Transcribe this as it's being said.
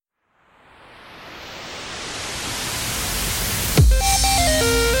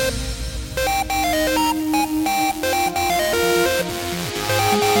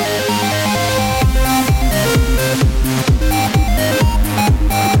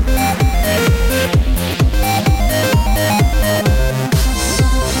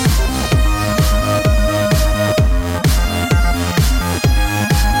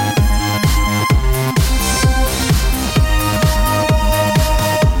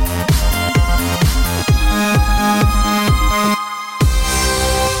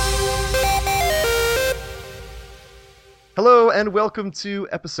and welcome to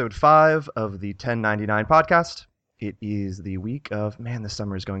episode 5 of the 1099 podcast. It is the week of, man, this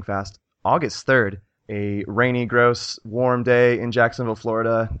summer is going fast, August 3rd, a rainy, gross, warm day in Jacksonville,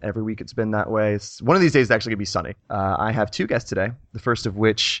 Florida. Every week it's been that way. One of these days it's actually going to be sunny. I have 2 guests today, the first of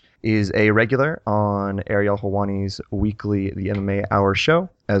which is a regular on Ariel Helwani's weekly The MMA Hour show,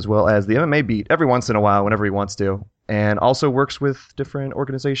 as well as the MMA Beat every once in a while whenever he wants to, and also works with different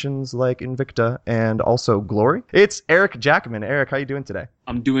organizations like Invicta and also Glory. It's Eric Jackman. Eric, how you doing today?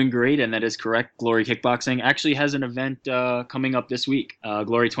 I'm doing great, and that is correct. Glory Kickboxing actually has an event coming up this week.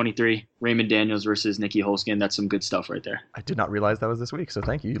 Glory 23, Raymond Daniels versus Nikki Holskin. That's some good stuff right there. I did not realize that was this week, so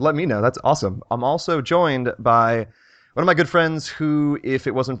thank you. Let me know. That's awesome. I'm also joined by one of my good friends who, if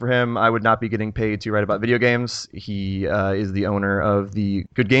it wasn't for him, I would not be getting paid to write about video games. He is the owner of the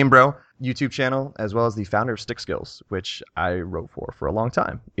Good Game Bro YouTube channel, as well as the founder of Stick Skills, which I wrote for a long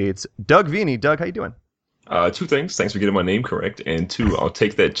time. It's Doug Veney. Doug, how you doing? 2 things. Thanks for getting my name correct. And 2, I'll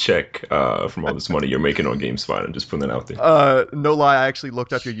take that check from all this money you're making on GameSpot. I'm just putting that out there. No lie, I actually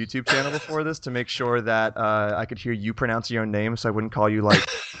looked up your YouTube channel before this to make sure that I could hear you pronounce your own name, so I wouldn't call you like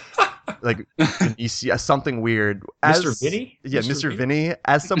something weird. Mr. Veney? Yeah, Mr. Veney.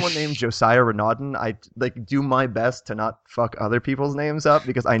 As someone named Josiah Renaudin, I do my best to not fuck other people's names up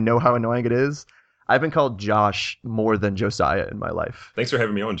because I know how annoying it is. I've been called Josh more than Josiah in my life. Thanks for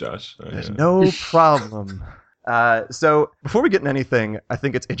having me on, Josh. There's no problem. So before we get into anything, I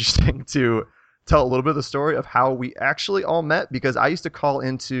think it's interesting to tell a little bit of the story of how we actually all met, because I used to call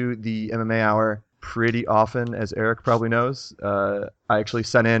into the MMA Hour pretty often, as Eric probably knows. I actually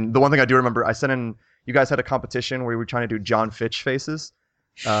sent in, the one thing I do remember, I sent in, you guys had a competition where we were trying to do John Fitch faces.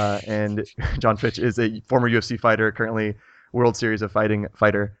 And John Fitch is a former UFC fighter, currently World Series of Fighting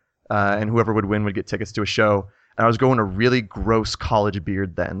fighter. And whoever would win would get tickets to a show. And I was going a really gross college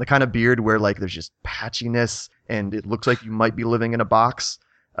beard then. The kind of beard where like there's just patchiness and it looks like you might be living in a box.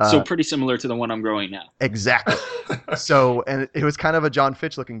 So pretty similar to the one I'm growing now. Exactly. So, and it was kind of a John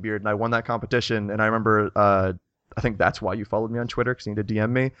Fitch looking beard, and I won that competition. And I remember, I think that's why you followed me on Twitter, because you need to DM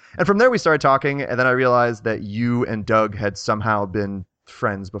me. And from there we started talking, and then I realized that you and Doug had somehow been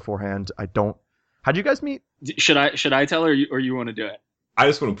friends beforehand. How'd you guys meet? Should I tell, or you want to do it? I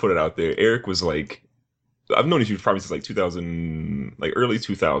just want to put it out there. Eric was like, I've known you probably since like 2000, like early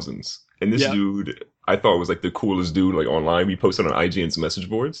 2000s. And this dude, I thought was like the coolest dude like online. We posted on IGN's message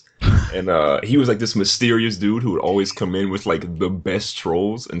boards. And he was like this mysterious dude who would always come in with like the best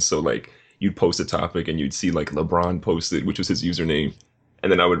trolls. And so like you'd post a topic and you'd see like LeBron posted, which was his username.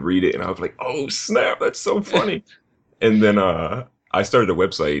 And then I would read it and I was like, oh snap, that's so funny. And then I started a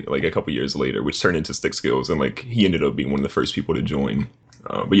website like a couple years later, which turned into Stick Skills. And like he ended up being one of the first people to join.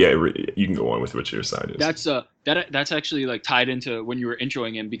 But yeah, you can go on with what your side is. That's actually like tied into when you were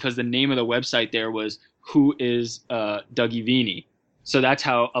introing him, because the name of the website there was Who is Dougie Veney. So that's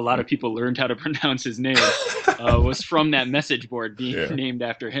how a lot of people learned how to pronounce his name, was from that message board being named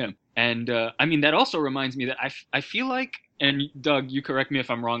after him. And I mean, that also reminds me that I feel like, and Doug, you correct me if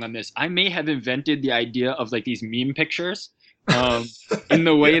I'm wrong on this, I may have invented the idea of like these meme pictures in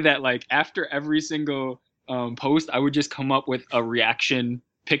the way that like after every single post, I would just come up with a reaction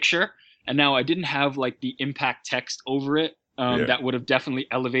picture. And now I didn't have like the impact text over it. That would have definitely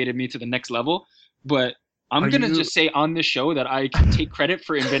elevated me to the next level. But I'm going to just say on this show that I can take credit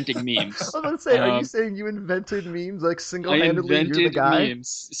for inventing memes. I was about to say, are you saying you invented memes like single-handedly? I invented you're the guy?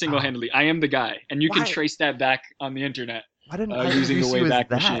 Memes single-handedly. I am the guy. And you can trace that back on the internet. Why didn't I using the Wayback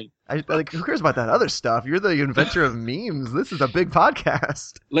Machine? Who cares about that other stuff? You're the inventor of memes. This is a big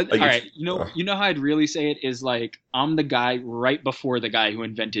podcast. All right, you know how I'd really say it is like I'm the guy right before the guy who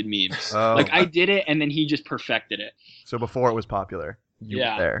invented memes. Oh. Like I did it, and then he just perfected it. So before it was popular, you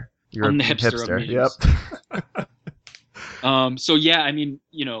were there. I'm the hipster of memes. Yep. So yeah, I mean,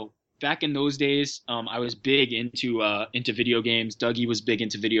 back in those days, I was big into video games. Dougie was big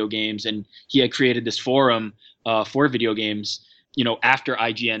into video games, and he had created this forum for video games, after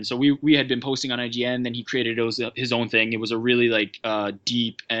IGN. So we had been posting on IGN, then he created his own thing. It was a really like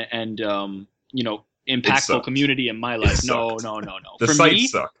deep and impactful community in my life. No. The site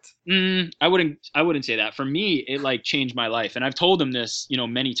sucked. I wouldn't say that. For me, it like changed my life. And I've told him this,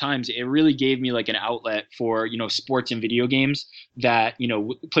 many times. It really gave me like an outlet for, sports and video games that,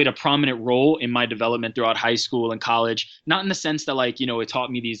 played a prominent role in my development throughout high school and college. Not in the sense that like, it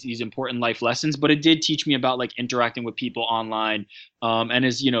taught me these important life lessons, but it did teach me about like interacting with people online. And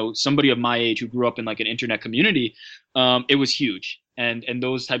as, somebody of my age who grew up in like an internet community, it was huge. And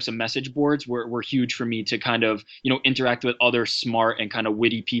those types of message boards were huge for me to kind of, interact with other smart and kind of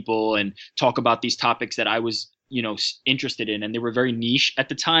witty people and talk about these topics that I was interested in, and they were very niche at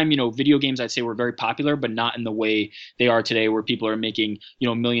the time. Video games, I'd say, were very popular, but not in the way they are today, where people are making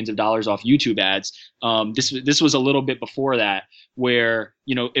millions of dollars off YouTube ads. This was a little bit before that, where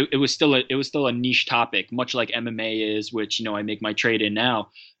it was still a niche topic, much like MMA is, which I make my trade in now.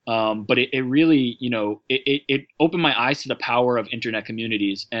 But it really it opened my eyes to the power of internet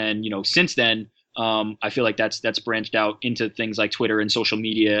communities, and since then. I feel like that's branched out into things like Twitter and social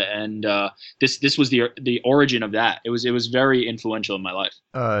media, and this was the origin of that. It was very influential in my life.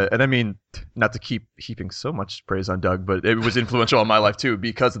 And I mean, not to keep heaping so much praise on Doug, but it was influential in my life too,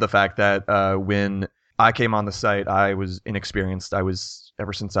 because of the fact that when I came on the site, I was inexperienced.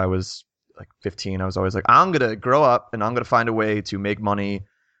 Ever since I was like 15, I was always like, I'm gonna grow up and I'm gonna find a way to make money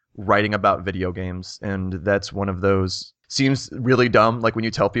writing about video games, and that's one of those. Seems really dumb. Like when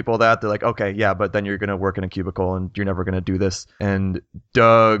you tell people that, they're like, okay, yeah, but then you're going to work in a cubicle and you're never going to do this. And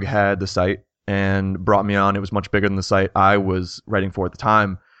Doug had the site and brought me on. It was much bigger than the site I was writing for at the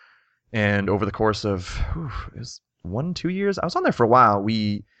time. And over the course of it was 1-2 years, I was on there for a while.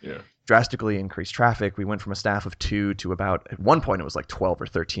 We drastically increased traffic. We went from a staff of 2 to about, at one point it was like 12 or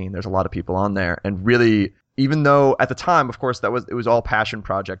 13. There's a lot of people on there. And really, even though at the time, of course, it was all passion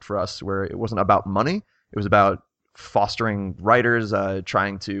project for us, where it wasn't about money. It was about fostering writers,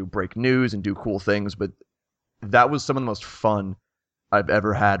 trying to break news and do cool things. But that was some of the most fun I've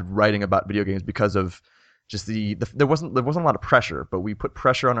ever had writing about video games, because of just there wasn't a lot of pressure, but we put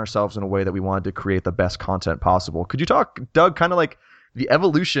pressure on ourselves in a way that we wanted to create the best content possible. Could you talk, Doug, kind of like the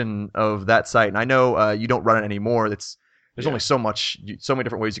evolution of that site? And I know you don't run it anymore. There's only so many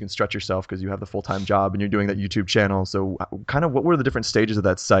different ways you can stretch yourself, because you have the full-time job and you're doing that YouTube channel. So kind of what were the different stages of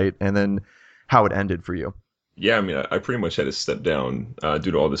that site, and then how it ended for you? Yeah, I mean, I pretty much had to step down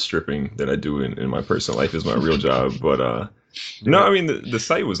due to all the stripping that I do in my personal life is my real job. But no, I mean, the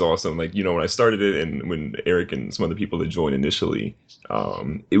site was awesome. Like, when I started it, and when Eric and some other people had joined initially,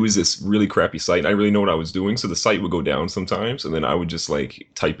 it was this really crappy site. And I really know what I was doing. So the site would go down sometimes. And then I would just like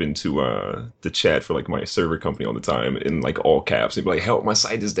type into the chat for like my server company all the time in like all caps. And be like, help, my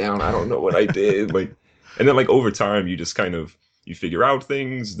site is down. I don't know what I did. Like, and then like over time, you just kind of, you figure out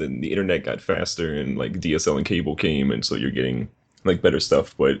things. Then the internet got faster, and like DSL and cable came, and so you're getting like better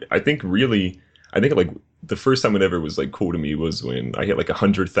stuff. But I think like the first time it ever was like cool to me was when I hit like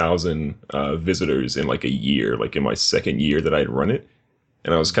 100,000 visitors in like a year, like in my second year that I'd run it,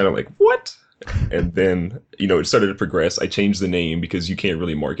 and I was kind of like, what? And then, it started to progress. I changed the name because you can't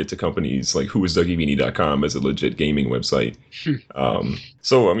really market to companies like whoisDougieVeney.com as a legit gaming website.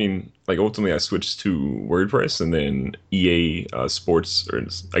 So, I mean, like ultimately I switched to WordPress, and then EA Sports, or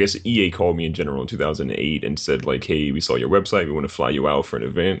I guess EA called me in general in 2008 and said like, hey, we saw your website. We want to fly you out for an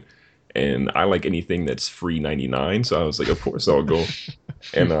event. And I like anything that's free 99. So I was like, of course I'll go.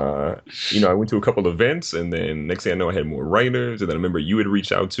 And, I went to a couple events, and then next thing I know, I had more writers. And then I remember you had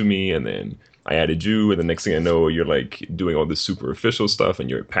reached out to me, and then I added you. And the next thing I know, you're like doing all this super official stuff, and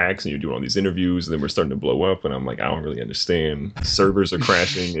you're at PAX, and you're doing all these interviews. And then we're starting to blow up. And I'm like, I don't really understand. Servers are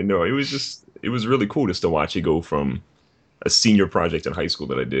crashing. And no, it was really cool just to watch it go from a senior project in high school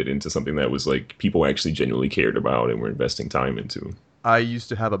that I did into something that was like people actually genuinely cared about and were investing time into. I used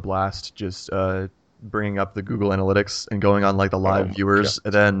to have a blast just bringing up the Google Analytics and going on like the live viewers.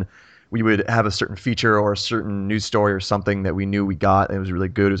 And then we would have a certain feature or a certain news story or something that we knew we got, and it was really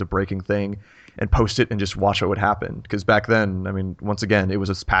good, it was a breaking thing, and post it and just watch what would happen. Because back then, I mean, once again, it was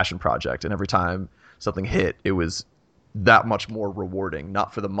a passion project, and every time something hit, it was that much more rewarding.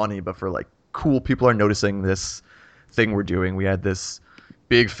 Not for the money, but for like, cool, people are noticing this thing we're doing. We had this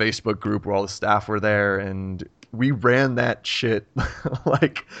big Facebook group where all the staff were there, and we ran that shit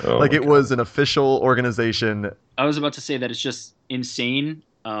like it was an official organization. I was about to say that it's just insane,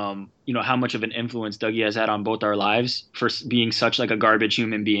 how much of an influence Dougie has had on both our lives for being such like a garbage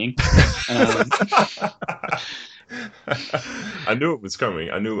human being. I knew it was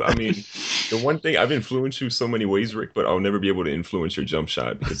coming. I mean, the one thing, I've influenced you so many ways, Rick, but I'll never be able to influence your jump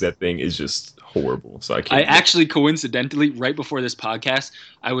shot, because that thing is just horrible. So I can't. I actually, coincidentally, right before this podcast,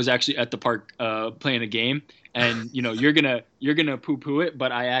 I was actually at the park playing a game, and you're gonna poo-poo it,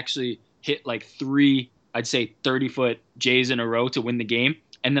 but I actually hit like 3, I'd say 30-foot J's in a row to win the game,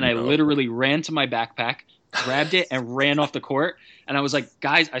 and then I literally ran to my backpack, grabbed it, and ran off the court. And I was like,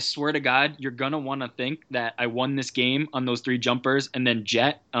 guys, I swear to God, you're going to want to think that I won this game on those 3 jumpers and then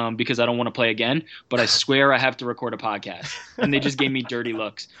jet because I don't want to play again. But I swear I have to record a podcast. And they just gave me dirty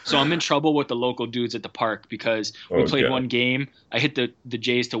looks. So I'm in trouble with the local dudes at the park because we played one game. I hit the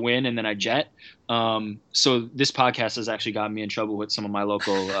Jays to win, and then I jet. So this podcast has actually gotten me in trouble with some of my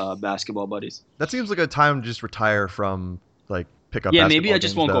local basketball buddies. That seems like a time to just retire from like pick up. Yeah, maybe I games,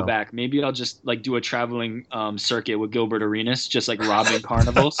 just won't though. go back. Maybe I'll just like do a traveling circuit with Gilbert Arenas, just like robbing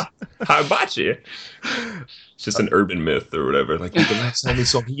carnivals. How about you? It's just an urban myth or whatever. Like the last time we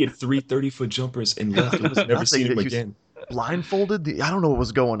saw him, he hit 330-foot jumpers and left. We've never seen him again. Blindfolded. I don't know what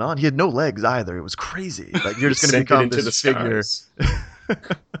was going on. He had no legs either. It was crazy. Like you're just going to Sent it become into this the figure.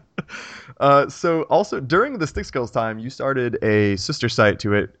 So also during the Stick Skills time, you started a sister site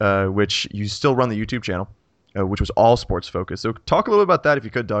to it, which you still run the YouTube channel, which was all sports focused. So talk a little bit about that if you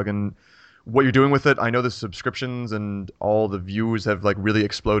could, Doug, and what you're doing with it. I know the subscriptions and all the views have like really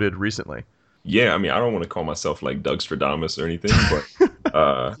exploded recently. Yeah, I mean, I don't want to call myself like Doug Stradamus or anything,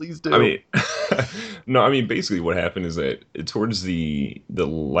 but please do. I mean, no, I mean, basically what happened is that towards or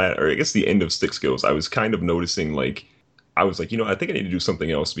I guess the end of Stick Skills, I was kind of noticing like, I was like, I think I need to do something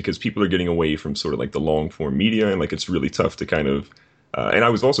else because people are getting away from sort of like the long form media and like it's really tough to kind of, and I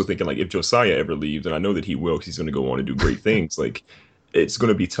was also thinking like if Josiah ever leaves, and I know that he will because he's going to go on and do great things, like it's going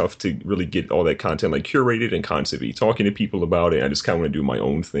to be tough to really get all that content like curated and constantly talking to people about it. I just kind of want to do my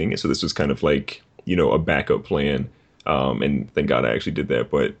own thing. And so this was kind of like, a backup plan. And thank God I actually did that.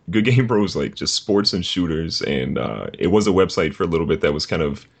 But Good Game Bros, like just sports and shooters. And it was a website for a little bit that was kind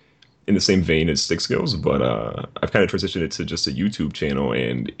of in the same vein as Stick Skills. But I've kind of transitioned it to just a YouTube channel.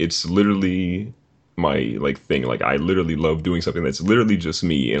 And it's literally my like thing. Like I literally love doing something that's literally just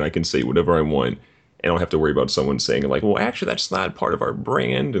me. And I can say whatever I want. And I don't have to worry about someone saying like, well, actually, that's not part of our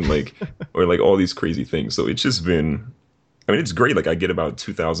brand and like, or like all these crazy things. So it's just been, I mean, it's great. Like I get about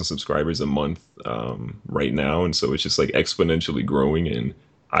 2,000 subscribers a month right now. And so it's just like exponentially growing. And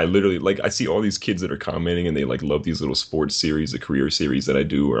I literally like, I see all these kids that are commenting and they like love these little sports series, the career series that I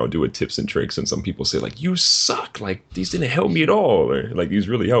do, or I'll do a tips and tricks. And some people say like, you suck. Like these didn't help me at all. Or like these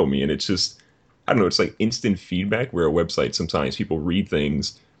really helped me. And it's just, I don't know, it's like instant feedback where a website, sometimes people read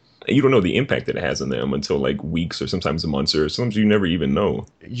things and you don't know the impact that it has on them until like weeks or sometimes months or sometimes you never even know.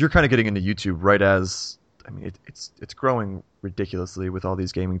 You're kind of getting into YouTube right as, I mean, it's growing ridiculously with all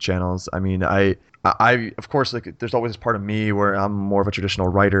these gaming channels. I mean, I of course, like there's always part of me where I'm more of a traditional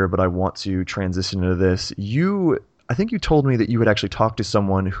writer, but I want to transition into this. I think you told me that you would actually talk to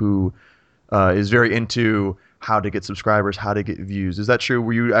someone who is very into how to get subscribers, how to get views. Is that true?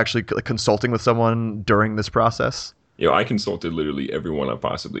 Were you actually consulting with someone during this process? I consulted literally everyone I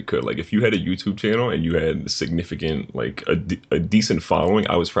possibly could. Like, if you had a YouTube channel and you had significant, like, a decent following,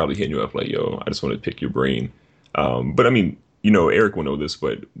 I was probably hitting you up like, yo, I just want to pick your brain. But I mean, Eric will know this,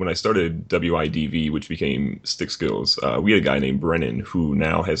 but when I started WIDV, which became Stick Skills, we had a guy named Brennan who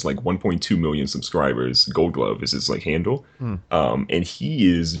now has like 1.2 million subscribers. Gold Glove is his like handle. And he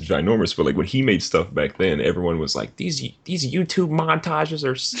is ginormous. But like when he made stuff back then, everyone was like, these YouTube montages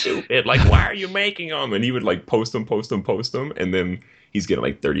are stupid. Like, why are you making them? And he would like post them. And then he's getting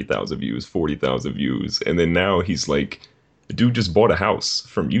like 30,000 views, 40,000 views. And then now he's like, the dude just bought a house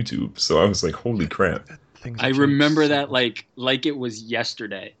from YouTube. So I was like, holy crap. I remember that like it was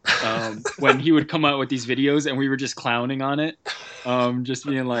yesterday, when he would come out with these videos and we were just clowning on it, just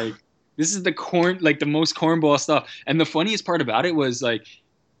being like, this is the most cornball stuff. And the funniest part about it was like,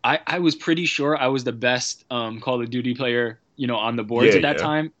 I was pretty sure I was the best Call of Duty player, on the boards at that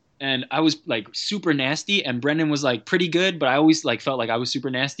time. And I was like super nasty, and Brendan was like pretty good, but I always like felt like I was super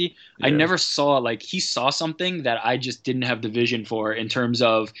nasty. Yeah. I never saw like he saw something that I just didn't have the vision for in terms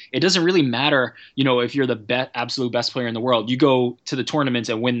of it doesn't really matter, if you're the absolute best player in the world. You go to the tournaments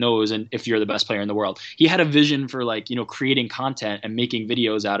and win those, and if you're the best player in the world, he had a vision for like creating content and making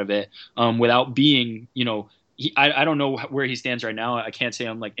videos out of it, without being I don't know where he stands right now. I can't say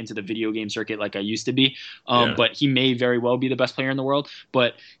I'm like into the video game circuit like I used to be, but he may very well be the best player in the world.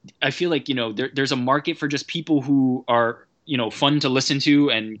 But I feel like there's a market for just people who are fun to listen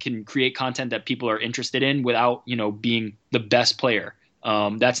to and can create content that people are interested in without being the best player.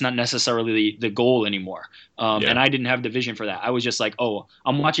 That's not necessarily the goal anymore. And I didn't have the vision for that. I was just like, oh,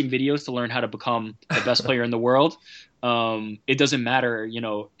 I'm watching videos to learn how to become the best player in the world. It doesn't matter,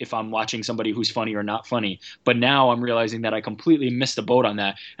 if I'm watching somebody who's funny or not funny. But now I'm realizing that I completely missed the boat on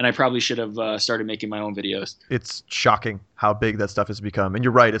that, and I probably should have started making my own videos. It's shocking how big that stuff has become. And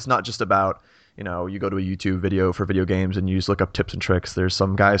you're right, it's not just about, you go to a YouTube video for video games and you just look up tips and tricks. There's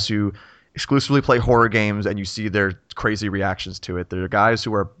some guys who exclusively play horror games and you see their crazy reactions to it. There are guys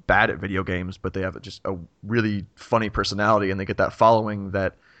who are bad at video games, but they have just a really funny personality and they get that following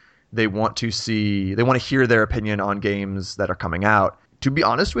that they want to hear their opinion on games that are coming out. To be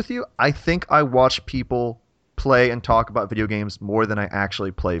honest with you, I think I watch people play and talk about video games more than I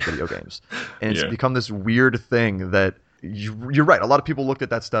actually play video games. And it's become this weird thing that you're right. A lot of people looked at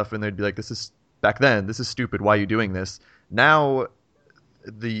that stuff and they'd be like, this is stupid. Why are you doing this? Now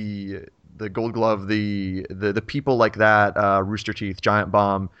the the Gold Glove, the people like that, Rooster Teeth, Giant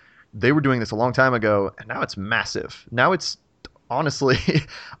Bomb, they were doing this a long time ago, and now it's massive. Now it's honestly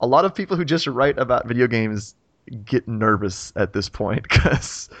a lot of people who just write about video games get nervous at this point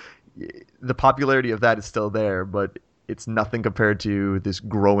because the popularity of that is still there, but it's nothing compared to this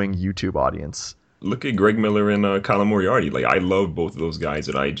growing YouTube audience. Look at Greg Miller and Colin Moriarty. Like, I love both of those guys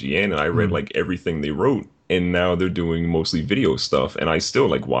at IGN, and I read like everything they wrote. And now they're doing mostly video stuff, and I still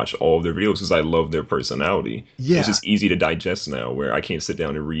like watch all of their videos because I love their personality. Yeah. It's just easy to digest now, where I can't sit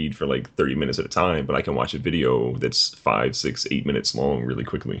down and read for like 30 minutes at a time, but I can watch a video that's 5, 6, 8 minutes long really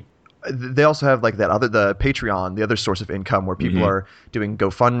quickly. They also have like the Patreon, the other source of income where people are doing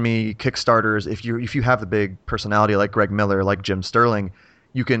GoFundMe, Kickstarters. If you have the big personality like Greg Miller, like Jim Sterling,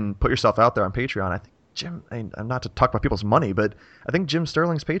 you can put yourself out there on Patreon. I think I'm not to talk about people's money, but I think Jim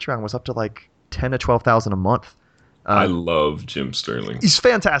Sterling's Patreon was up to like 10 to 12,000 a month. I love Jim Sterling. He's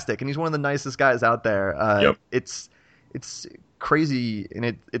fantastic, and he's one of the nicest guys out there. Yep. It's crazy, and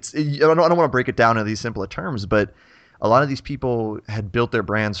I don't want to break it down into these simpler terms, but a lot of these people had built their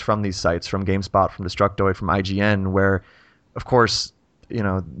brands from these sites, from GameSpot, from Destructoid, from IGN, where, of course,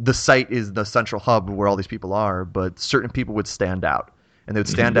 the site is the central hub where all these people are, but certain people would stand out. And they would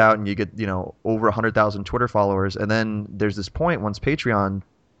stand out, and you get, over 100,000 Twitter followers. And then there's this point, once Patreon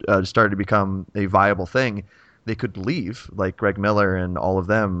started to become a viable thing, they could leave, like Greg Miller and all of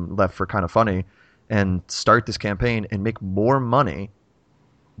them left for Kind of Funny, and start this campaign and make more money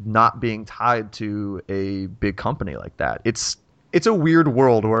not being tied to a big company like that. It's a weird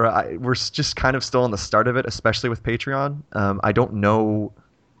world where we're just kind of still in the start of it, especially with Patreon. I don't know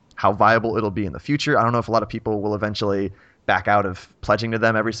how viable it'll be in the future. I don't know if a lot of people will eventually back out of pledging to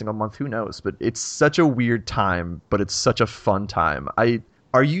them every single month. Who knows? But it's such a weird time, but it's such a fun time.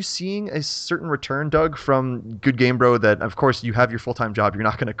 Are you seeing a certain return, Doug, from Good Game Bro that, of course, you have your full-time job. You're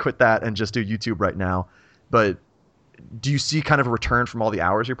not going to quit that and just do YouTube right now. But do you see kind of a return from all the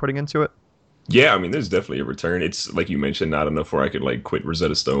hours you're putting into it? Yeah, I mean, there's definitely a return. It's like you mentioned, not enough where I could like quit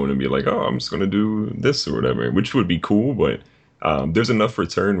Rosetta Stone and be like, oh, I'm just going to do this or whatever, which would be cool. But there's enough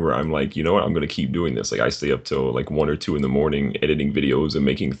return where I'm like, you know what, I'm going to keep doing this. Like I stay up till like 1 or 2 in the morning editing videos and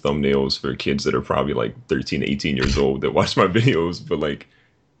making thumbnails for kids that are probably like 13 to 18 years old that watch my videos. But like,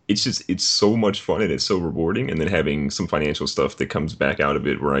 it's so much fun and it's so rewarding. And then having some financial stuff that comes back out of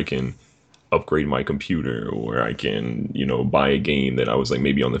it where I can upgrade my computer or I can, buy a game that I was like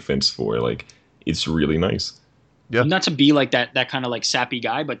maybe on the fence for. Like, it's really nice. Yeah. Not to be like that kind of like sappy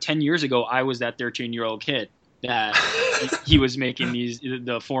guy, but 10 years ago, I was that 13-year-old kid that he was making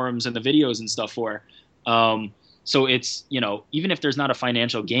the forums and the videos and stuff for. So it's, even if there's not a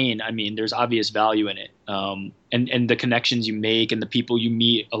financial gain, I mean, there's obvious value in it. And the connections you make and the people you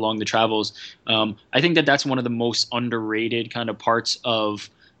meet along the travels. I think that's one of the most underrated kind of parts of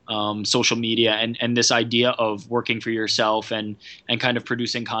social media and this idea of working for yourself and kind of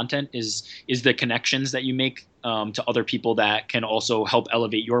producing content is the connections that you make to other people that can also help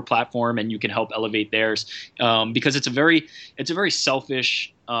elevate your platform and you can help elevate theirs, because it's a very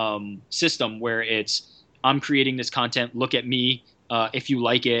selfish system where it's I'm creating this content, look at me, if you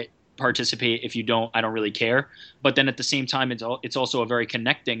like it, participate. If you don't, I don't really care. But then at the same time, it's also a very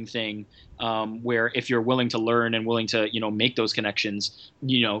connecting thing, where if you're willing to learn and willing to make those connections,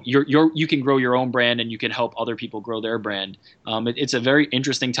 you can grow your own brand and you can help other people grow their brand. It's a very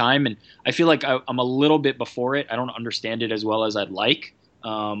interesting time, and I feel like I'm a little bit before it. I don't understand it as well as I'd like.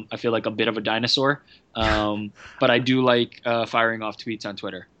 I feel like a bit of a dinosaur, but I do like firing off tweets on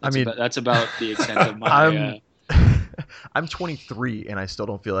Twitter. That's about the extent of my. I'm 23 and I still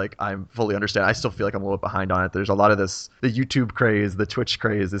don't feel like I'm fully understand. I still feel like I'm a little bit behind on it. There's a lot of the YouTube craze, the Twitch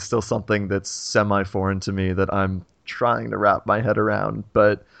craze is still something that's semi-foreign to me that I'm trying to wrap my head around.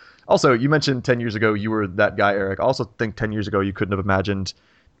 But also, you mentioned 10 years ago you were that guy, Eric. I also think 10 years ago you couldn't have imagined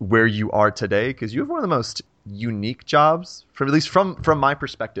where you are today because you have one of the most unique jobs, at least from my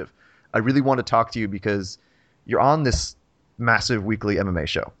perspective. I really want to talk to you because you're on this massive weekly MMA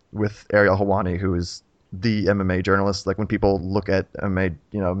show with Ariel Helwani, who is the MMA journalist. Like when people look at MMA,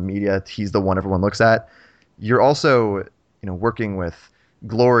 media, he's the one everyone looks at. You're also, working with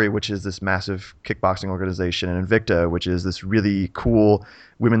Glory, which is this massive kickboxing organization, and Invicta, which is this really cool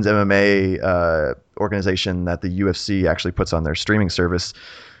women's MMA organization that the UFC actually puts on their streaming service.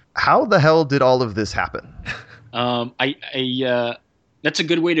 How the hell did all of this happen? That's a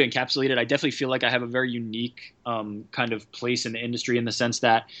good way to encapsulate it. I definitely feel like I have a very unique kind of place in the industry in the sense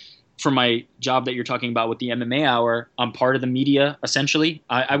that for my job that you're talking about with the MMA Hour, I'm part of the media, essentially.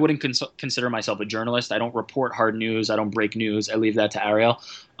 I wouldn't consider myself a journalist. I don't report hard news. I don't break news. I leave that to Ariel.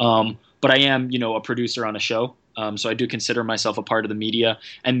 But I am, a producer on a show. So I do consider myself a part of the media.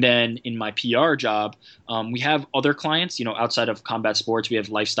 And then in my PR job, we have other clients, outside of combat sports. We have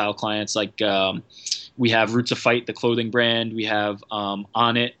lifestyle clients like we have Roots of Fight, the clothing brand. We have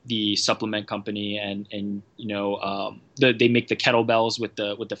On It, the supplement company, and they make the kettlebells with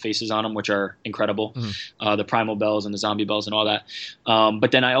the faces on them, which are incredible. The primal bells and the zombie bells and all that.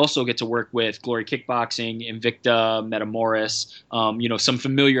 But then I also get to work with Glory Kickboxing, Invicta, Metamoris, some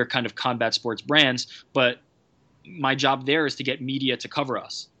familiar kind of combat sports brands. But my job there is to get media to cover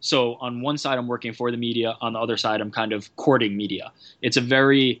us. So on one side, I'm working for the media. On the other side, I'm kind of courting media. It's a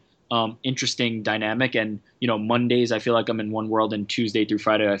very interesting dynamic. And, Mondays, I feel like I'm in one world, and Tuesday through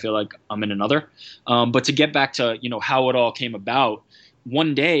Friday, I feel like I'm in another. But to get back to, how it all came about,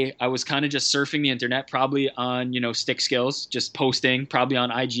 one day I was kind of just surfing the internet, probably on, Stick Skills, just posting, probably on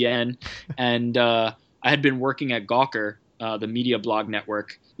IGN. And I had been working at Gawker, the media blog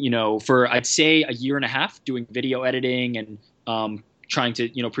network, for I'd say a year and a half, doing video editing and trying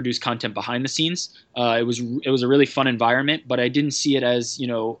to produce content behind the scenes. It was a really fun environment, but I didn't see it as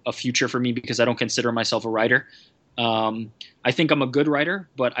a future for me because I don't consider myself a writer. I think I'm a good writer,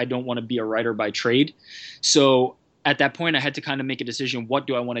 but I don't want to be a writer by trade. So at that point, I had to kind of make a decision. What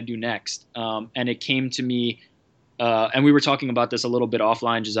do I want to do next? And it came to me, and we were talking about this a little bit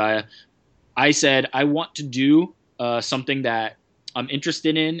offline, Josiah. I said I want to do something that I'm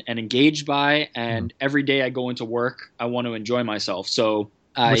interested in and engaged by, and every day I go into work, I want to enjoy myself. So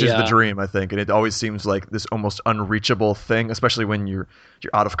which is the dream, I think, and it always seems like this almost unreachable thing, especially when you're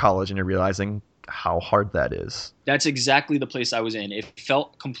out of college and you're realizing how hard that is. That's exactly the place I was in. It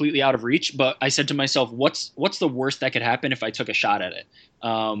felt completely out of reach, but I said to myself, what's the worst that could happen if I took a shot at it?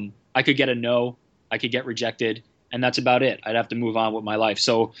 I could get a no, I could get rejected, and that's about it. I'd have to move on with my life.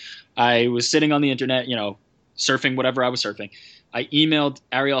 So I was sitting on the internet, surfing whatever I was surfing. I emailed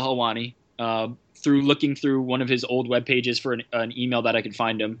Ariel Helwani through looking through one of his old web pages for an email that I could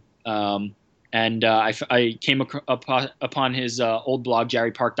find him. And I came upon his old blog,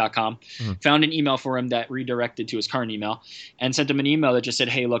 jerrypark.com, found an email for him that redirected to his current email, and sent him an email that just said,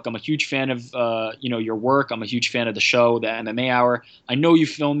 "Hey, look, I'm a huge fan of your work. I'm a huge fan of the show, the MMA Hour. I know you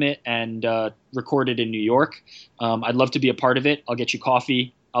film it and record it in New York. I'd love to be a part of it. I'll get you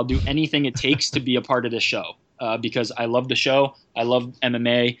coffee. I'll do anything it takes to be a part of this show because I love the show. I love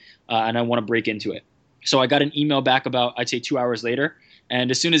MMA, and I want to break into it." So I got an email back about, I'd say, 2 hours later. And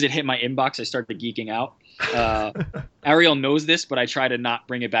as soon as it hit my inbox, I started geeking out. Ariel knows this, but I try to not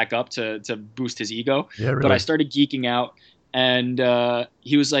bring it back up to boost his ego. Yeah, really. But I started geeking out. And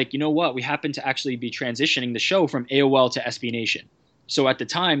he was like, you know what? We happen to actually be transitioning the show from AOL to SB Nation. So at the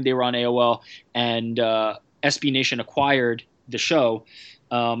time, they were on AOL, and SB Nation acquired the show.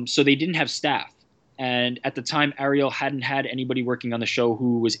 So they didn't have staff. And at the time, Ariel hadn't had anybody working on the show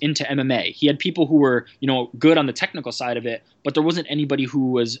who was into MMA. He had people who were, good on the technical side of it, but there wasn't anybody who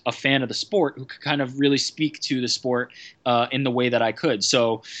was a fan of the sport who could kind of really speak to the sport in the way that I could.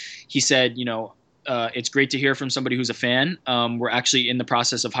 So he said, it's great to hear from somebody who's a fan. We're actually in the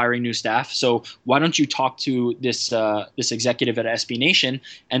process of hiring new staff. So why don't you talk to this executive at SB Nation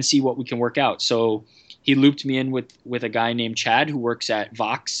and see what we can work out? So he looped me in with a guy named Chad who works at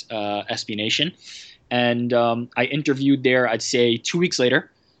Vox, SB Nation. And I interviewed there, I'd say 2 weeks later.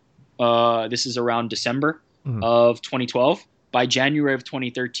 This is around December of 2012. By January of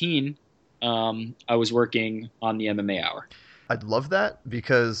 2013, I was working on the MMA Hour. I'd love that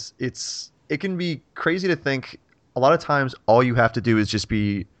because it can be crazy to think a lot of times all you have to do is just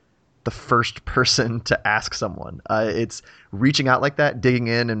be the first person to ask someone. It's reaching out like that, digging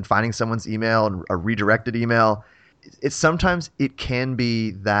in and finding someone's email and a redirected email. Sometimes it can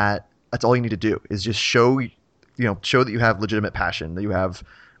be that that's all you need to do is just show that you have legitimate passion, that you have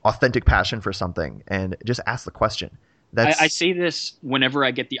authentic passion for something, and just ask the question. I say this whenever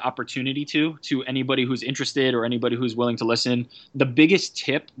I get the opportunity to anybody who's interested or anybody who's willing to listen. The biggest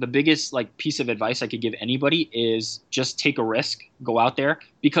tip, the biggest piece of advice I could give anybody is just take a risk, go out there,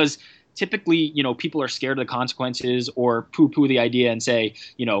 because typically, people are scared of the consequences or poo-poo the idea and say,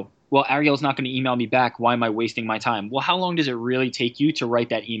 well, Ariel's not going to email me back. Why am I wasting my time? Well, how long does it really take you to write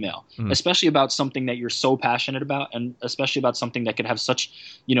that email, especially about something that you're so passionate about, and especially about something that could have such,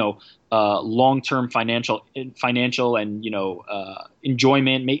 long-term financial and,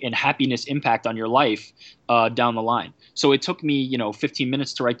 enjoyment and happiness impact on your life down the line. So it took me, 15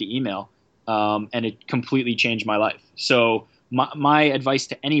 minutes to write the email, and it completely changed my life. So my advice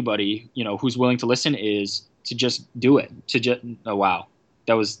to anybody, who's willing to listen is to just do it. Wow.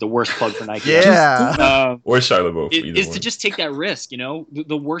 That was the worst plug for Nike. Yeah. Or Shia LaBeouf. Is to just take that risk.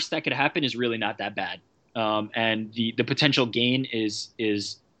 The worst that could happen is really not that bad. And the potential gain is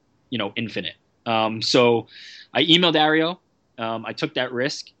infinite. So I emailed Ario. I took that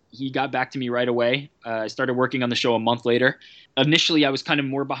risk. He got back to me right away. I started working on the show a month later. Initially, I was kind of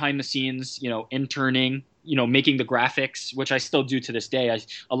more behind the scenes, interning, making the graphics, which I still do to this day.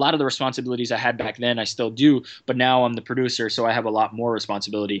 A lot of the responsibilities I had back then, I still do, but now I'm the producer, so I have a lot more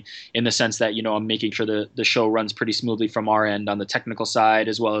responsibility in the sense that, I'm making sure the show runs pretty smoothly from our end on the technical side,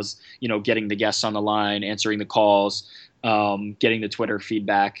 as well as, getting the guests on the line, answering the calls, getting the Twitter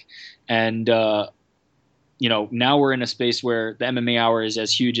feedback. And, now we're in a space where the MMA Hour is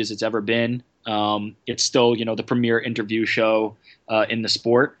as huge as it's ever been. It's still, the premier interview show in the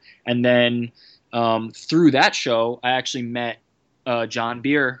sport. And then through that show, I actually met John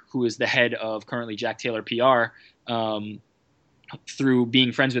Beer, who is the head of currently Jack Taylor PR, through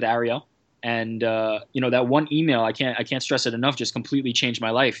being friends with Ario. And that one email, I can't stress it enough, just completely changed my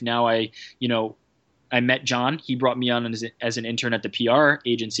life. Now I met John. He brought me on as an intern at the PR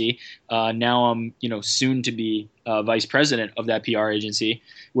agency. Now I'm, soon to be vice president of that PR agency,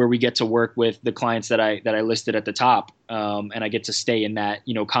 where we get to work with the clients that I listed at the top, and I get to stay in that,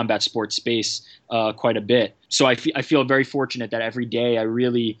 combat sports space quite a bit. So I feel very fortunate that every day I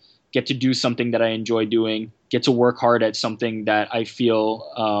really get to do something that I enjoy doing, get to work hard at something that I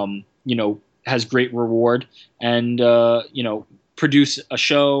feel, has great reward, and produce a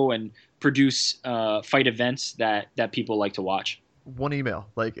show and produce fight events that people like to watch. One email,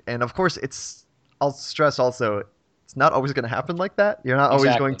 and of course I'll stress also, it's not always going to happen like that. You're not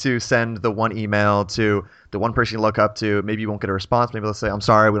always going to send the one email to the one person you look up to. Maybe you won't get a response. Maybe they'll say, I'm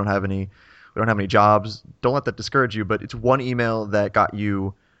sorry, we don't have any jobs. Don't let that discourage you, but it's one email that got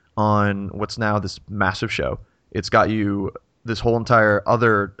you on what's now this massive show. It's got you this whole entire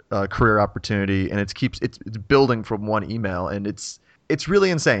other career opportunity, and it's building from one email, and it's really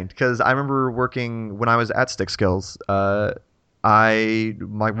insane, because I remember working when I was at Stick Skills. The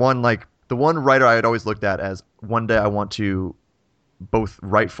one writer I had always looked at as one day I want to both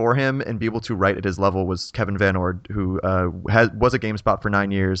write for him and be able to write at his level was Kevin Van Ord, who was at GameSpot for 9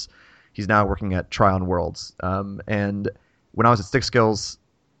 years. He's now working at Tryon Worlds. And when I was at Stick Skills,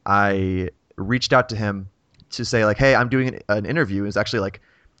 I reached out to him to say, hey, I'm doing an interview. It's actually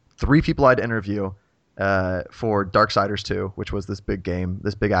 3 people I'd interview for Darksiders 2, which was this big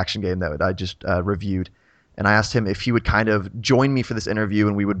action game that I just reviewed. And I asked him if he would kind of join me for this interview,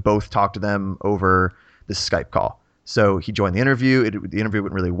 and we would both talk to them over this Skype call. So he joined the interview. The interview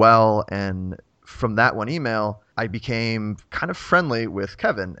went really well. And from that one email, I became kind of friendly with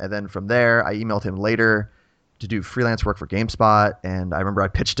Kevin. And then from there, I emailed him later to do freelance work for GameSpot. And I remember I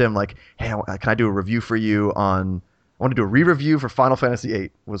pitched him hey, can I do a review for you I want to do a re-review for Final Fantasy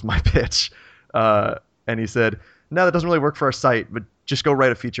VIII was my pitch. And he said, no, that doesn't really work for our site, but just go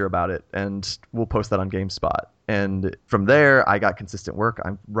write a feature about it, and we'll post that on GameSpot. And from there, I got consistent work.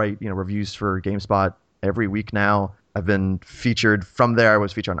 I write reviews for GameSpot every week now. I've been featured from there. I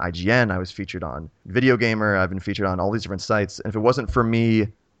was featured on IGN. I was featured on Video Gamer. I've been featured on all these different sites. And if it wasn't for me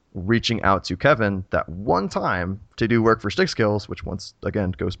reaching out to Kevin that one time to do work for Stick Skills, which once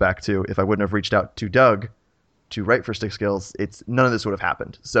again goes back to if I wouldn't have reached out to Doug to write for Stick Skills, none of this would have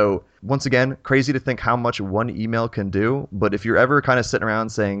happened. So once again, crazy to think how much one email can do. But if you're ever kind of sitting around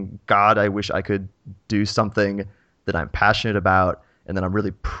saying, God, I wish I could do something that I'm passionate about and that I'm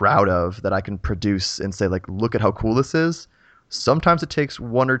really proud of, that I can produce and say, look at how cool this is. Sometimes it takes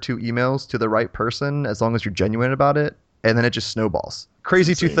 1 or 2 emails to the right person, as long as you're genuine about it. And then it just snowballs.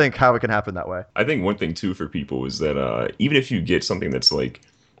 Crazy to think how it can happen that way. I think one thing too for people is that even if you get something that's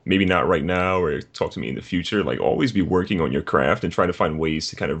maybe not right now, or talk to me in the future, always be working on your craft and trying to find ways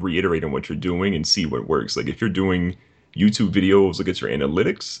to kind of reiterate on what you're doing and see what works. If you're doing YouTube videos, look at your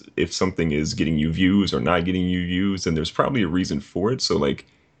analytics. If something is getting you views or not getting you views, then there's probably a reason for it. So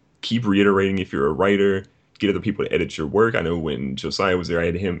keep reiterating. If you're a writer, get other people to edit your work. I know when Josiah was there, I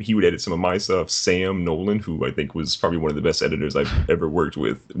had him, he would edit some of my stuff. Sam Nolan, who I think was probably one of the best editors I've ever worked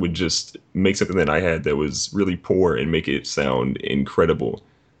with, would just make something that I had that was really poor and make it sound incredible.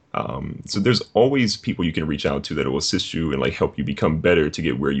 So there's always people you can reach out to that will assist you and help you become better to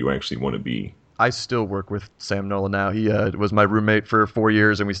get where you actually want to be. I still work with Sam Nolan now. He was my roommate for 4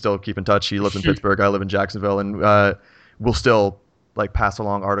 years, and we still keep in touch. He lives in Pittsburgh. I live in Jacksonville, and we'll still pass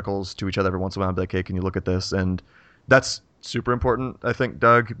along articles to each other every once in a while. Be hey, can you look at this? And that's super important, I think,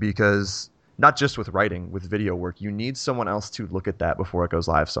 Doug, because not just with writing, with video work, you need someone else to look at that before it goes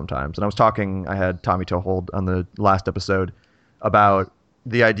live sometimes. And I had Tommy Tohold on the last episode about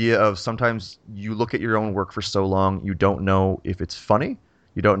the idea of sometimes you look at your own work for so long, you don't know if it's funny.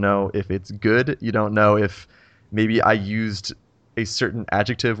 You don't know if it's good. You don't know if maybe I used a certain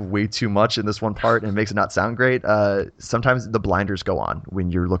adjective way too much in this one part and makes it not sound great, sometimes the blinders go on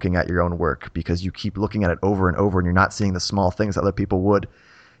when you're looking at your own work because you keep looking at it over and over and you're not seeing the small things that other people would.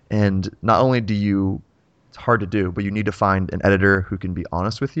 And not only it's hard to do, but you need to find an editor who can be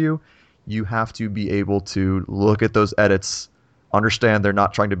honest with you. You have to be able to look at those edits, understand they're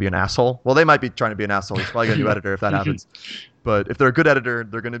not trying to be an asshole. Well, they might be trying to be an asshole. He's probably a new editor if that happens. But if they're a good editor,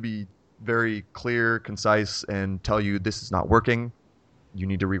 they're going to be very clear, concise, and tell you this is not working. You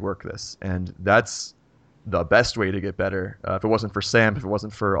need to rework this. And that's the best way to get better. If it wasn't for Sam, if it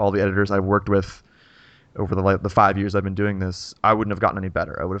wasn't for all the editors I've worked with over the 5 years I've been doing this, I wouldn't have gotten any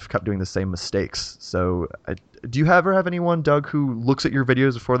better. I would have kept doing the same mistakes. So do you ever have anyone, Doug, who looks at your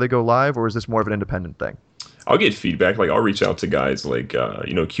videos before they go live, or is this more of an independent thing? I'll get feedback. Like I'll reach out to guys like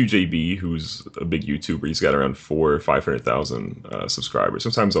QJB, who's a big YouTuber. He's got around 400,000 or 500,000 subscribers.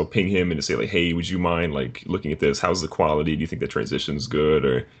 Sometimes I'll ping him and to say like, hey, would you mind like looking at this? How's the quality? Do you think the transition's good?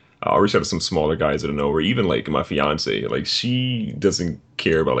 Or I'll reach out to some smaller guys that I know, or even like my fiance. Like she doesn't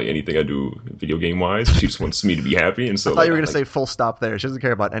care about like anything I do video game wise. She just wants me to be happy. And so I thought you were gonna say full stop there. She doesn't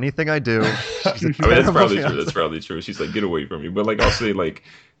care about anything I do. I mean, that's probably true. That's probably true. She's like, get away from me. But like I'll say like,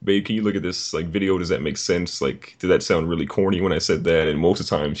 babe, can you look at this like video? Does that make sense? Like, did that sound really corny when I said that? And most of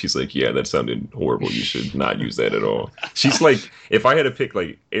the time she's like, yeah, that sounded horrible. You should not use that at all. She's like, if I had to pick,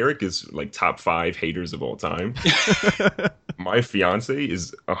 like Eric is like top 5 haters of all time. My fiance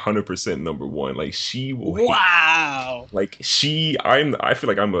is 100% number 1. Like she will Wow. Like I feel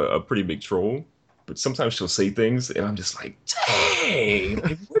like I'm a pretty big troll, but sometimes she'll say things and I'm just like, dang,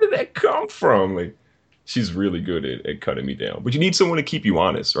 like, where did that come from? Like she's really good at cutting me down. But you need someone to keep you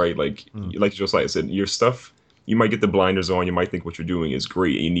honest, right? Like just like I said, your stuff, you might get the blinders on, you might think what you're doing is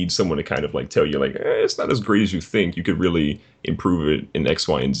great, and you need someone to kind of like tell you like, it's not as great as you think. You could really improve it in X,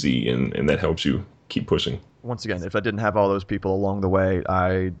 Y, and Z, and that helps you keep pushing. Once again, if I didn't have all those people along the way,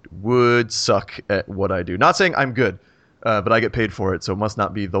 I would suck at what I do. Not saying I'm good, but I get paid for it, so it must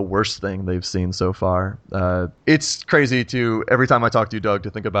not be the worst thing they've seen so far. It's crazy every time I talk to you, Doug, to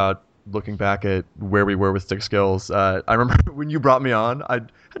think about looking back at where we were with Stick Skills. I remember when you brought me on, I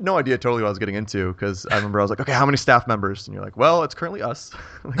had no idea totally what I was getting into, because I remember I was like, okay, how many staff members? And you're like, well, it's currently us.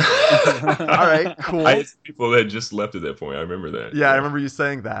 Like, all right, cool. I had people that just left at that point. I remember that. Yeah, I remember you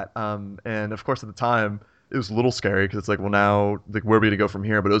saying that. And of course, at the time, it was a little scary because it's like, well, now like where are we going to go from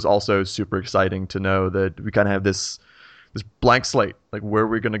here? But it was also super exciting to know that we kind of have this blank slate, like where are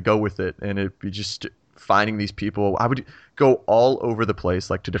we going to go with it? And it'd be just finding these people. I would go all over the place,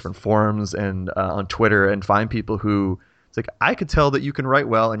 like to different forums and on Twitter, and find people who it's like, I could tell that you can write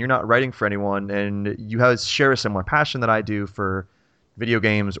well and you're not writing for anyone, and you share a similar passion that I do for video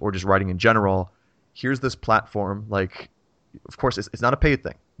games or just writing in general. Here's this platform. Like, of course, it's not a paid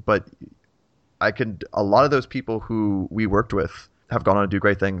thing, but a lot of those people who we worked with have gone on to do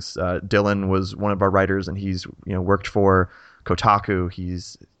great things. Dylan was one of our writers, and he's worked for Kotaku.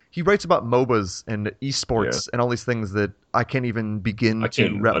 He writes about MOBAs and esports and all these things that I can't even begin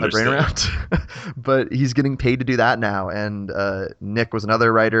to wrap my brain around. But he's getting paid to do that now. And Nick was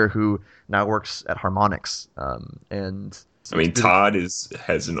another writer who now works at Harmonix. And I mean, Todd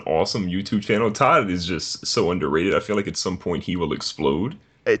has an awesome YouTube channel. Todd is just so underrated. I feel like at some point he will explode.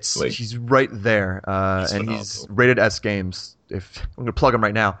 He's right there, and he's rated S Games. If I'm going to plug him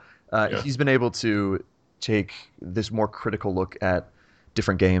right now, he's been able to take this more critical look at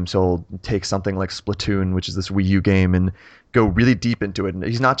different games. He'll take something like Splatoon, which is this Wii U game, and go really deep into it. And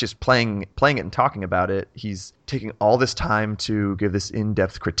he's not just playing it and talking about it. He's taking all this time to give this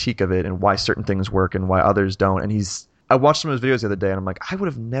in-depth critique of it and why certain things work and why others don't. And I watched some of his videos the other day, and I'm like, I would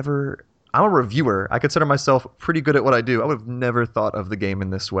have never. I'm a reviewer. I consider myself pretty good at what I do. I would have never thought of the game in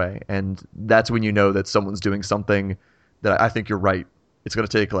this way. And that's when you know that someone's doing something that I think you're right. It's going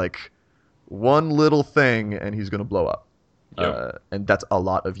to take like one little thing and he's going to blow up. Yep. And that's a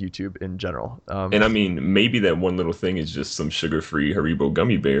lot of YouTube in general. And I mean, maybe that one little thing is just some sugar-free Haribo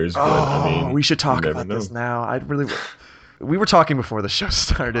gummy bears. But, I mean, we should talk about this now. We were talking before the show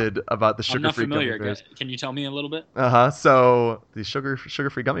started about the sugar-free gummy bears. Can you tell me a little bit? So the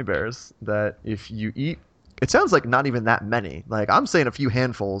sugar-free gummy bears that if you eat, it sounds like not even that many. Like I'm saying a few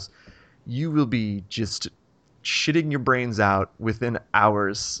handfuls, you will be just shitting your brains out within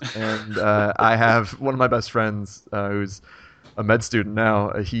hours. And I have one of my best friends who's a med student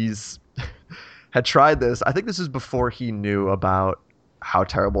now. He's had tried this. I think this is before he knew about how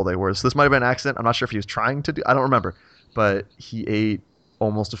terrible they were. So this might have been an accident. I'm not sure if he was trying to do. I don't remember. But he ate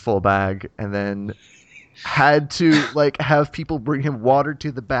almost a full bag and then had to like have people bring him water to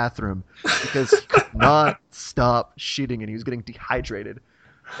the bathroom because he could not stop shitting and he was getting dehydrated.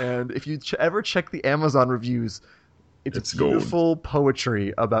 And if you ever check the Amazon reviews, It's gold. beautiful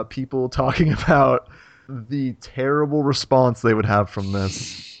poetry about people talking about the terrible response they would have from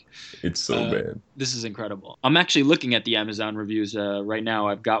this. It's so bad. This is incredible. I'm actually looking at the Amazon reviews right now.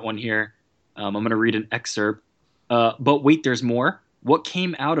 I've got one here. I'm going to read an excerpt. But wait, there's more. What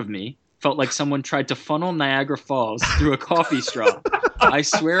came out of me felt like someone tried to funnel Niagara Falls through a coffee straw. I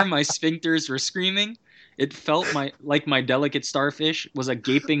swear my sphincters were screaming. It felt like my delicate starfish was a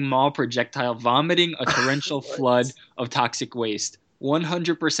gaping maw projectile vomiting a torrential flood of toxic waste.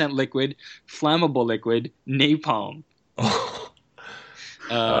 100% liquid, flammable liquid, napalm.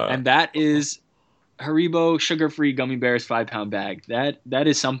 And that is Haribo sugar-free gummy bears 5-pound bag. That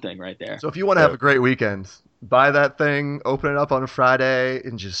is something right there. So if you want to have a great weekend, buy that thing, open it up on a Friday,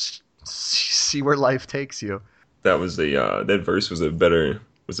 and just see where life takes you. That was that verse was a better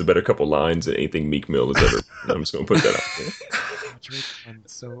couple lines than anything Meek Mill has ever. I'm just gonna put that out there.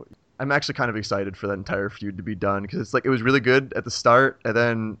 So I'm actually kind of excited for that entire feud to be done because it's like it was really good at the start, and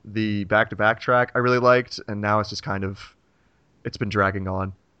then the back-to-back track I really liked, and now it's just kind of it's been dragging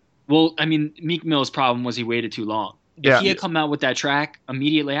on. Well, I mean, Meek Mill's problem was he waited too long. If he had come out with that track